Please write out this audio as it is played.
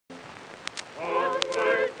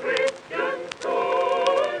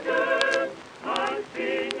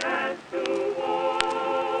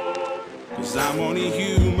I'm only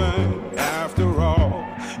human after all,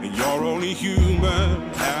 and you're only human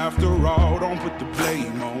after all. Don't put the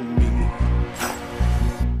blame on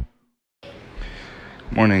me.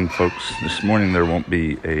 Morning, folks. This morning there won't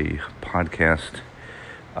be a podcast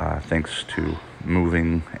thanks to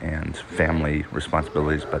moving and family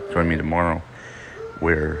responsibilities, but join me tomorrow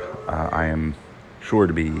where I am sure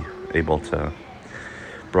to be able to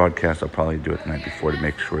broadcast. I'll probably do it the night before to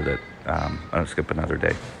make sure that I don't skip another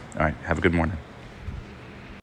day. All right, have a good morning.